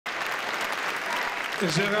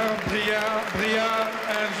Gérard Briard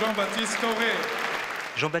and Jean-Baptiste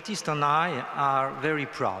Toré. Jean-Baptiste and I are very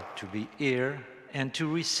proud to be here and to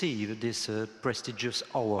receive this prestigious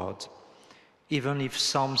award, even if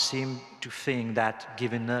some seem to think that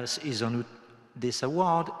giving us this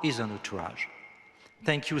award is an outrage.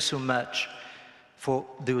 Thank you so much for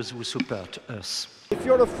those who support us. If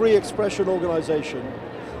you're a free expression organization,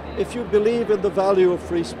 if you believe in the value of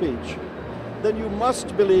free speech, then you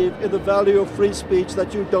must believe in the value of free speech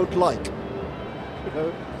that you don't like. You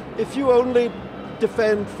know, if you only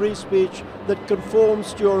defend free speech that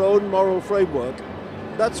conforms to your own moral framework,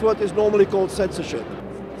 that's what is normally called censorship.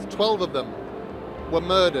 12 of them were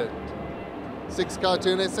murdered. 6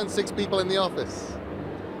 cartoonists and 6 people in the office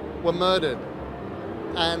were murdered.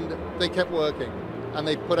 And they kept working, and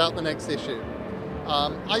they put out the next issue.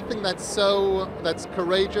 I think that's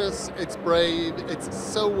courageous, it's brave, it's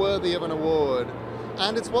so worthy of an award,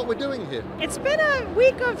 and it's what we're doing here. It's been a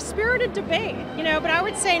week of spirited debate, but I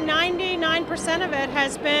would say 99% of it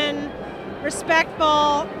has been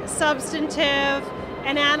respectful, substantive,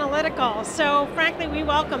 and analytical. So frankly, we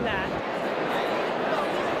welcome that.